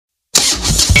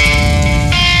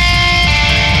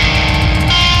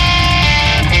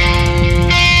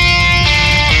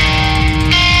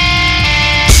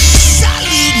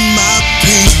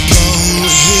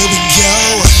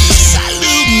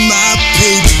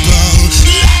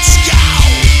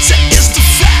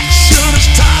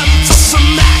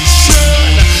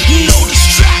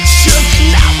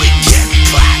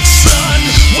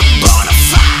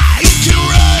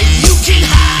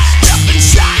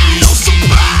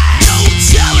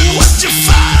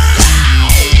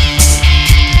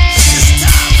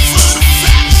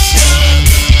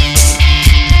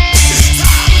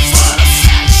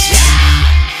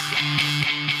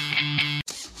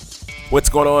What's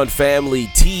going on, family?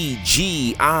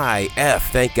 TGIF.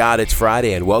 Thank God it's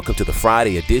Friday, and welcome to the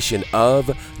Friday edition of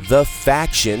The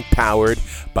Faction, powered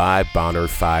by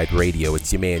Bonnerfied Radio.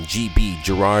 It's your man, GB,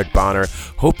 Gerard Bonner.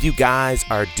 Hope you guys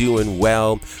are doing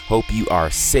well. Hope you are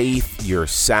safe, you're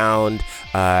sound,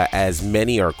 as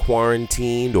many are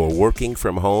quarantined or working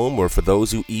from home, or for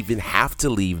those who even have to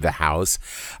leave the house.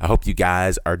 I hope you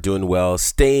guys are doing well,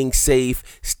 staying safe,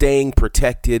 staying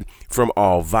protected from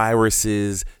all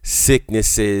viruses,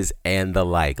 sicknesses, and the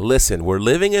like. Listen, we're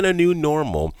living in a new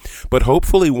normal, but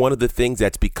hopefully one of the things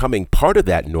that's becoming part of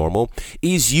that normal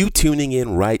is you tuning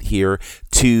in right here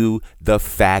to The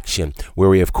Faction, where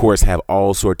we, of course, have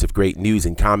all sorts of great news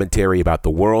and commentary about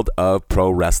the world of pro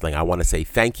wrestling. I want to say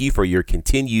thank you for your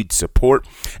continued support.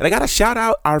 And I got to shout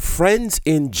out our friends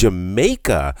in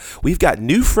Jamaica. We've got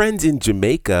new friends in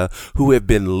Jamaica who have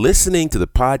been listening to the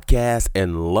podcast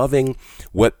and loving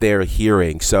what they're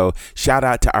hearing. So shout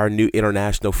out to our new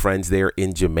international friends there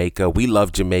in Jamaica. We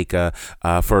love Jamaica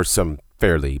for some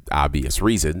fairly obvious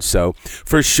reasons. So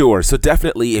for sure. So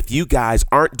definitely, if you guys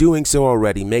aren't doing so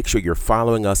already, make sure you're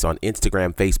following us on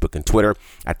Instagram, Facebook, and Twitter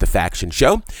at The Faction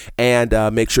Show. And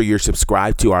make sure you're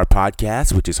subscribed to our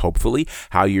podcast, which is hopefully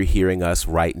how you're hearing us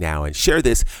right now. And share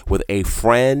this with a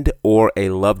friend or a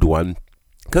loved one,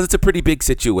 because it's a pretty big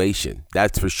situation,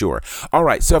 that's for sure. All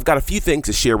right, so I've got a few things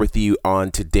to share with you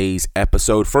on today's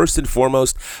episode. First and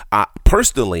foremost,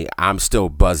 personally, I'm still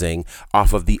buzzing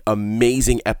off of the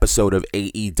amazing episode of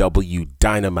AEW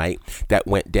Dynamite that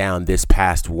went down this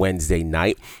past Wednesday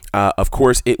night. Of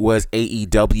course, it was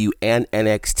AEW and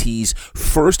NXT's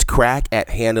first crack at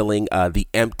handling the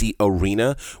empty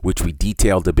arena, which we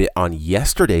detailed a bit on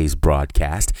yesterday's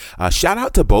broadcast. Shout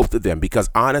out to both of them, because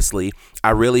honestly, I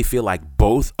really feel like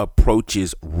both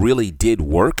approaches really did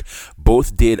work.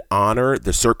 Both did honor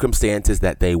the circumstances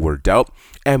that they were dealt,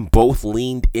 and both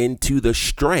leaned into the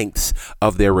strengths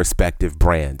of their respective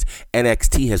brands.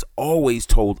 NXT has always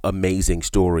told amazing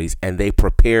stories, and they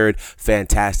prepared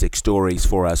fantastic stories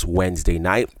for us Wednesday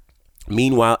night.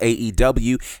 Meanwhile,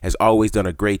 AEW has always done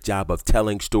a great job of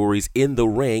telling stories in the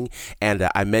ring, and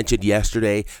I mentioned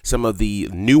yesterday some of the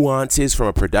nuances from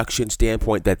a production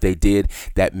standpoint that they did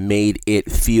that made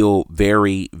it feel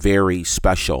very, very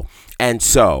special. And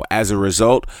so, as a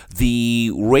result,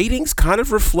 the ratings kind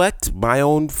of reflect my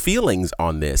own feelings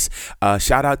on this.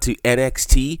 Shout out to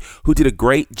NXT, who did a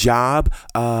great job,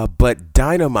 but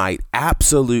Dynamite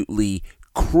absolutely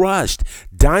crushed.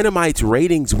 Dynamite's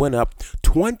ratings went up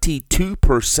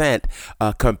 22%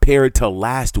 compared to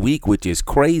last week, which is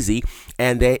crazy.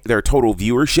 And their total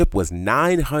viewership was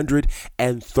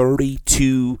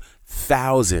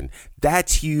 932,000.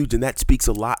 That's huge, and that speaks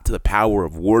a lot to the power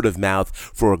of word of mouth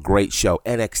for a great show.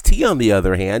 NXT, on the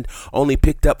other hand, only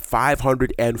picked up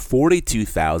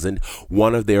 542,000,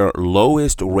 one of their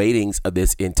lowest ratings of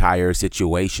this entire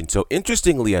situation. So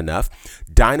interestingly enough,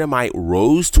 Dynamite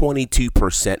rose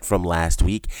 22% from last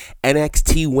week.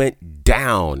 NXT went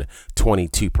down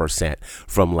 22%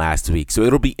 from last week. So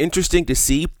it'll be interesting to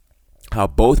see how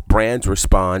both brands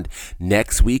respond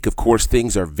next week. Of course,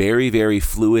 things are very, very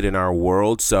fluid in our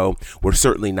world, so we're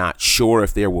certainly not sure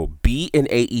if there will be an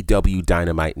AEW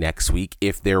Dynamite next week.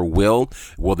 If there will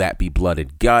that be blood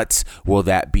and guts? Will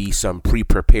that be some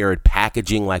pre-prepared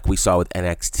packaging like we saw with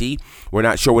NXT? We're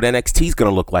not sure what NXT is going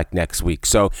to look like next week.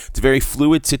 So it's a very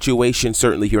fluid situation,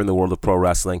 certainly here in the world of pro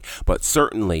wrestling, but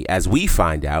certainly as we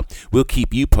find out, we'll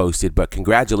keep you posted. But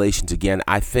congratulations again.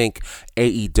 I think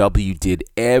AEW did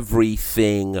everything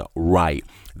right.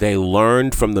 They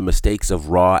learned from the mistakes of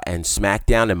Raw and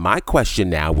SmackDown, and my question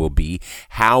now will be,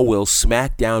 how will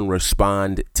SmackDown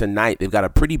respond tonight? They've got a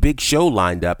pretty big show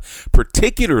lined up,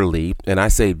 particularly, and I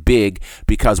say big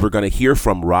because we're going to hear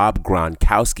from Rob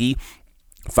Gronkowski,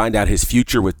 find out his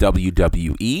future with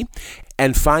WWE,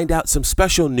 and find out some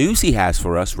special news he has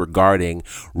for us regarding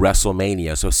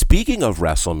WrestleMania. So speaking of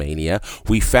WrestleMania,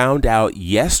 we found out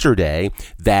yesterday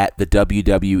that the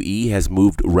WWE has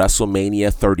moved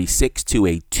WrestleMania 36 to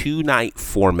a two-night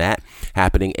format,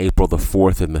 happening April the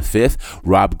 4th and the 5th.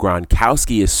 Rob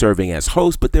Gronkowski is serving as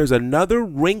host, but there's another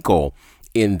wrinkle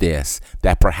in this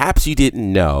that perhaps you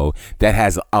didn't know that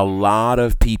has a lot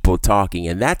of people talking,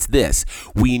 and that's this.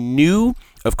 We knew,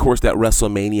 of course, that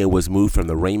WrestleMania was moved from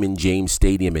the Raymond James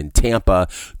Stadium in Tampa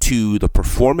to the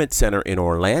Performance Center in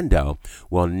Orlando.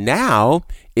 Well, now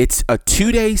it's a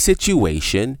two-day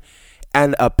situation,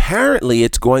 and apparently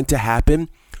it's going to happen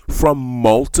from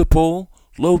multiple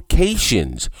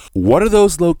locations. What are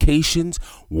those locations?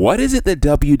 What is it that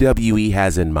WWE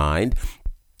has in mind?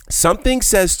 Something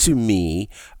says to me,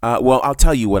 well, I'll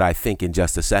tell you what I think in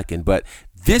just a second, but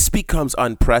This becomes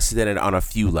unprecedented on a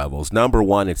few levels. Number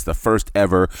one, it's the first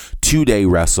ever 2-day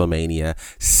WrestleMania.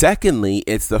 Secondly,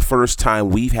 it's the first time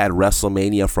we've had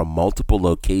WrestleMania from multiple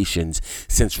locations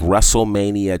since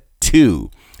WrestleMania 2.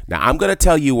 Now, I'm going to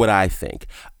tell you what I think.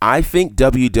 I think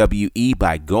WWE,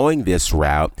 by going this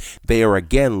route, they are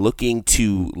again looking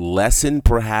to lessen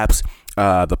perhaps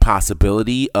the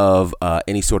possibility of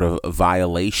any sort of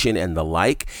violation and the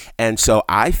like. And so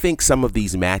I think some of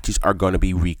these matches are going to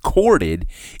be recorded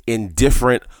in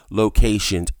different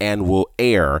locations and will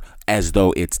air as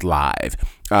though it's live,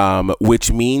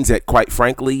 which means that, quite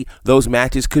frankly, those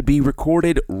matches could be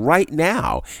recorded right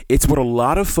now. It's what a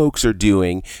lot of folks are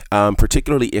doing,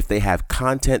 particularly if they have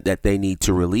content that they need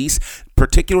to release,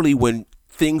 particularly when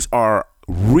things are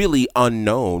really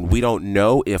unknown. We don't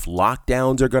know if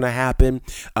lockdowns are going to happen,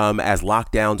 as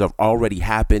lockdowns have already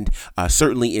happened,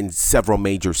 certainly in several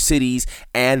major cities,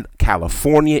 and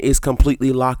California is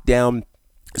completely locked down.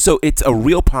 So it's a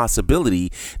real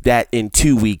possibility that in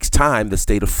 2 weeks' time, the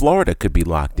state of Florida could be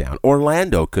locked down.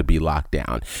 Orlando could be locked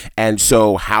down. And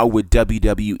so how would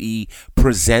WWE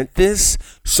present this?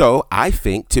 So I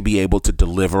think to be able to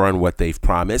deliver on what they've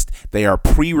promised, they are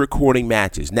pre-recording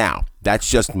matches. Now,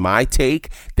 that's just my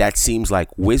take. That seems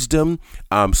like wisdom.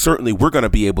 Certainly, we're going to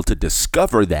be able to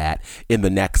discover that in the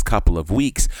next couple of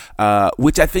weeks,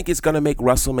 which I think is going to make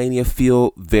WrestleMania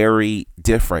feel very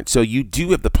different. So you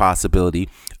do have the possibility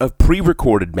of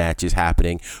pre-recorded matches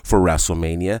happening for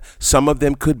WrestleMania. Some of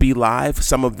them could be live.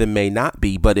 Some of them may not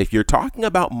be. But if you're talking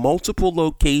about multiple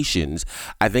locations,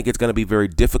 I think it's going to be very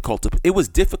difficult. It was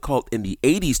difficult in the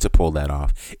 80s to pull that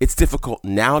off. It's difficult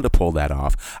now to pull that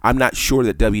off. I'm not sure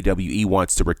that WWE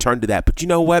wants to return to that. But you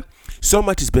know what? So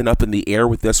much has been up in the air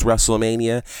with this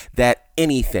WrestleMania that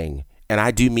anything, and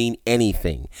I do mean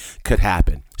anything, could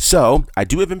happen. So I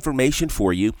do have information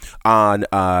for you on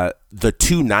the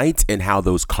 2 nights and how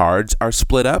those cards are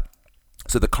split up.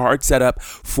 So the card set up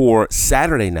for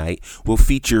Saturday night will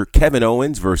feature Kevin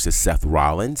Owens versus Seth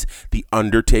Rollins, The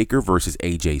Undertaker versus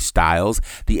AJ Styles,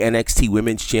 the NXT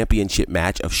Women's Championship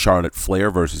match of Charlotte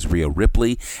Flair versus Rhea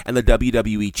Ripley, and the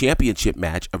WWE Championship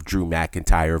match of Drew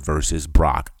McIntyre versus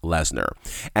Brock Lesnar.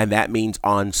 And that means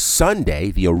on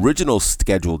Sunday, the original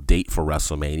scheduled date for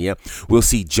WrestleMania, we'll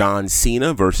see John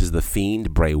Cena versus The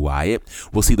Fiend Bray Wyatt.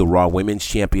 We'll see the Raw Women's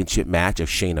Championship match of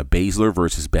Shayna Baszler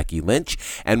versus Becky Lynch,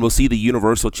 and we'll see the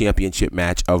Universal Championship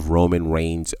match of Roman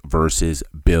Reigns versus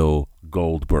Bill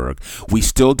Goldberg. We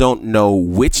still don't know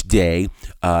which day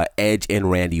Edge and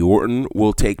Randy Orton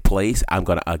will take place. I'm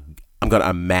gonna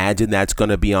imagine that's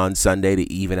gonna be on Sunday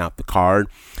to even out the card.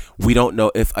 We don't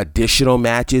know if additional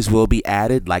matches will be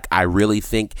added. Like, I really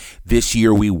think this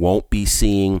year we won't be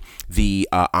seeing the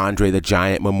Andre the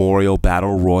Giant Memorial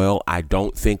Battle Royal. I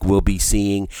don't think we'll be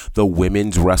seeing the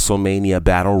Women's WrestleMania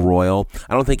Battle Royal.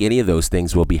 I don't think any of those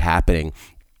things will be happening.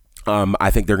 I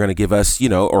think they're going to give us,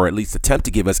 or at least attempt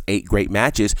to give us 8 great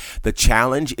matches. The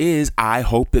challenge is, I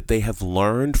hope that they have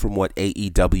learned from what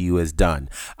AEW has done.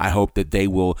 I hope that they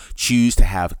will choose to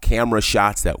have camera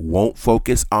shots that won't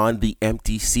focus on the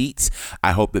empty seats.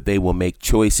 I hope that they will make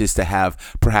choices to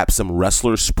have perhaps some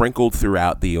wrestlers sprinkled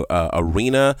throughout the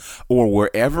arena or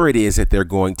wherever it is that they're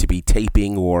going to be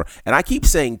taping, and I keep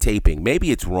saying taping. Maybe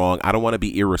it's wrong. I don't want to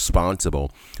be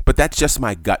irresponsible, but that's just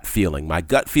my gut feeling. My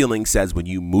gut feeling says when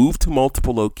you move to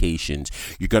multiple locations,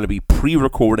 you're going to be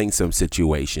pre-recording some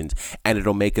situations, and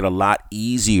it'll make it a lot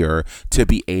easier to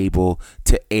be able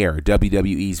to air.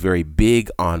 WWE is very big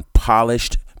on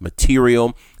polished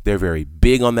material. They're very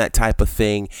big on that type of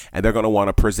thing, and they're going to want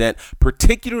to present,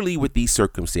 particularly with these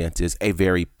circumstances, a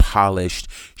very polished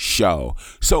show.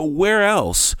 So where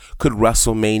else could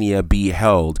WrestleMania be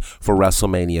held for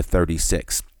WrestleMania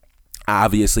 36?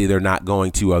 Obviously, they're not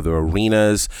going to other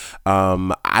arenas.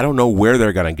 I don't know where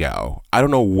they're going to go. I don't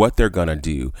know what they're going to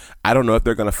do. I don't know if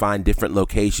they're going to find different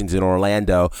locations in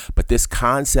Orlando, but this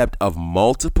concept of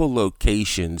multiple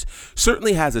locations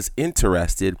certainly has us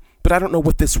interested, but I don't know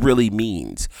what this really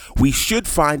means. We should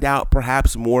find out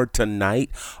perhaps more tonight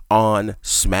on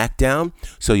SmackDown,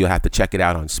 so you'll have to check it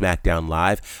out on SmackDown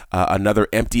Live. Another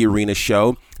empty arena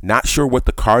show. Not sure what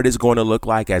the card is going to look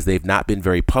like, as they've not been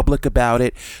very public about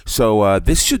it. So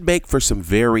this should make for some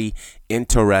very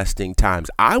interesting times.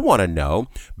 I want to know,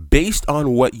 based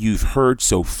on what you've heard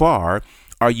so far,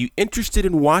 are you interested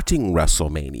in watching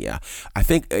WrestleMania? I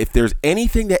think if there's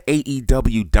anything that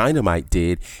AEW Dynamite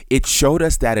did, it showed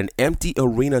us that an empty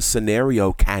arena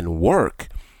scenario can work.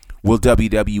 Will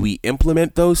WWE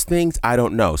implement those things? I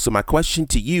don't know. So my question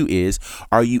to you is,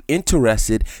 are you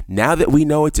interested, now that we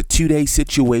know it's a 2-day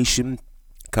situation,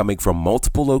 coming from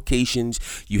multiple locations.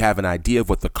 You have an idea of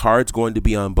what the card's going to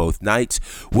be on both nights.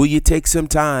 Will you take some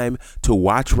time to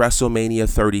watch WrestleMania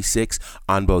 36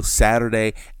 on both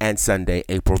Saturday and Sunday,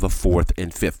 April the 4th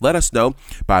and 5th? Let us know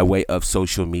by way of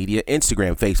social media,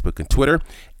 Instagram, Facebook, and Twitter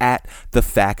at The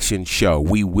Faction Show.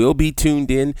 We will be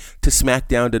tuned in to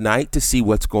SmackDown tonight to see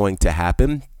what's going to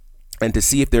happen and to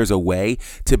see if there's a way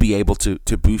to be able to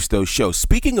boost those shows.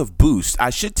 Speaking of boost,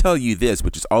 I should tell you this,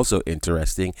 which is also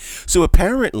interesting. So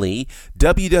apparently,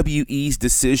 WWE's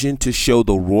decision to show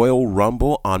the Royal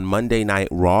Rumble on Monday Night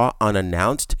Raw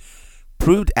unannounced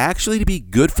proved actually to be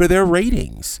good for their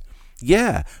ratings.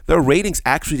 Yeah, the ratings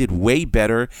actually did way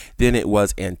better than it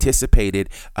was anticipated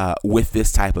with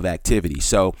this type of activity.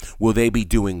 So will they be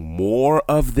doing more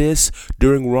of this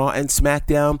during Raw and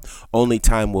SmackDown? Only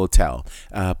time will tell.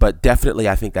 But definitely,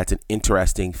 I think that's an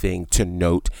interesting thing to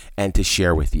note and to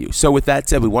share with you. So with that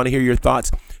said, we want to hear your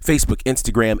thoughts. Facebook,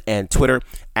 Instagram, and Twitter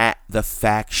at The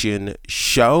Faction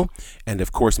Show. And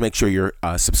of course, make sure you're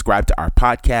subscribed to our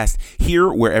podcast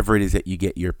here, wherever it is that you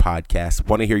get your podcast.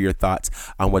 Want to hear your thoughts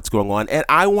on what's going on. And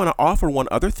I want to offer one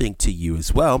other thing to you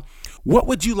as well. What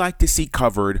would you like to see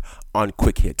covered on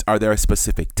Quick Hits? Are there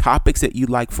specific topics that you'd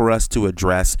like for us to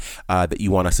address that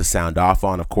you want us to sound off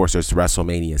on? Of course, there's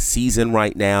WrestleMania season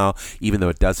right now, even though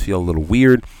it does feel a little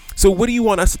weird. So what do you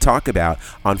want us to talk about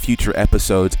on future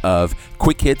episodes of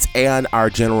Quick Hits and our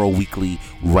general weekly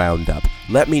roundup?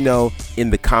 Let me know in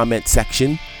the comment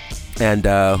section, and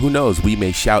who knows, we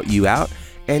may shout you out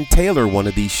and tailor one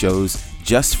of these shows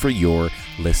just for your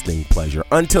listening pleasure.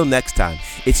 Until next time,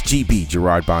 it's GB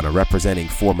Gerard Bonner representing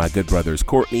for my good brothers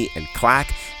Courtney and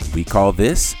Clack, and we call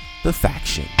this The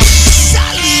Faction.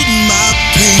 Salute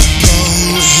my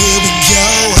people, here we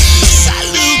go.